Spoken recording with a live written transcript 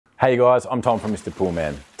Hey guys, I'm Tom from Mr.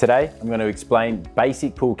 Poolman. Today, I'm going to explain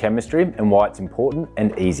basic pool chemistry and why it's important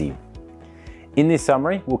and easy. In this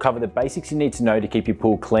summary, we'll cover the basics you need to know to keep your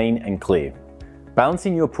pool clean and clear.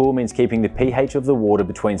 Balancing your pool means keeping the pH of the water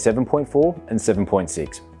between 7.4 and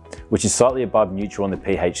 7.6, which is slightly above neutral on the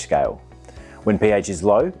pH scale. When pH is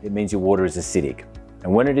low, it means your water is acidic,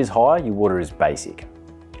 and when it is high, your water is basic.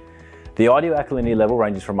 The ideal alkalinity level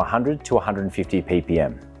ranges from 100 to 150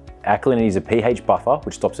 ppm. Alkalinity is a pH buffer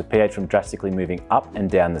which stops the pH from drastically moving up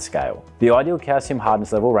and down the scale. The ideal calcium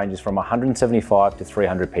hardness level ranges from 175 to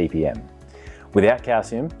 300 ppm. Without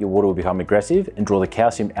calcium, your water will become aggressive and draw the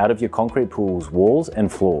calcium out of your concrete pool's walls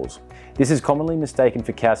and floors. This is commonly mistaken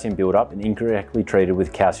for calcium buildup and incorrectly treated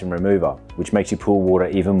with calcium remover, which makes your pool water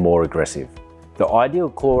even more aggressive. The ideal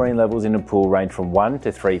chlorine levels in a pool range from 1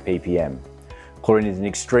 to 3 ppm. Chlorine is an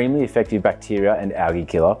extremely effective bacteria and algae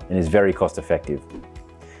killer and is very cost effective.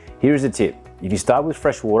 Here is a tip. If you start with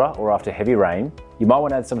fresh water or after heavy rain, you might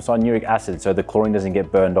want to add some cyanuric acid so the chlorine doesn't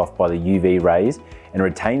get burned off by the UV rays and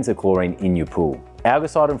retains the chlorine in your pool.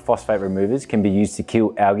 Algicide and phosphate removers can be used to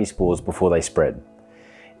kill algae spores before they spread.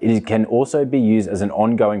 It can also be used as an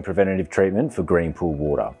ongoing preventative treatment for green pool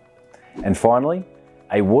water. And finally,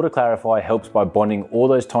 a water clarifier helps by bonding all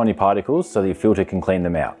those tiny particles so that your filter can clean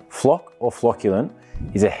them out. Flock or flocculant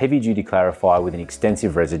is a heavy-duty clarifier with an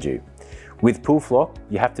extensive residue. With pool flock,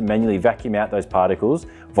 you have to manually vacuum out those particles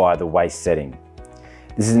via the waste setting.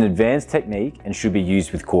 This is an advanced technique and should be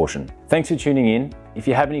used with caution. Thanks for tuning in. If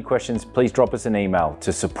you have any questions, please drop us an email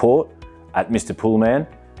to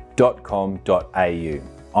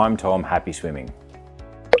support@mrpoolman.com.au. I'm Tom, happy swimming.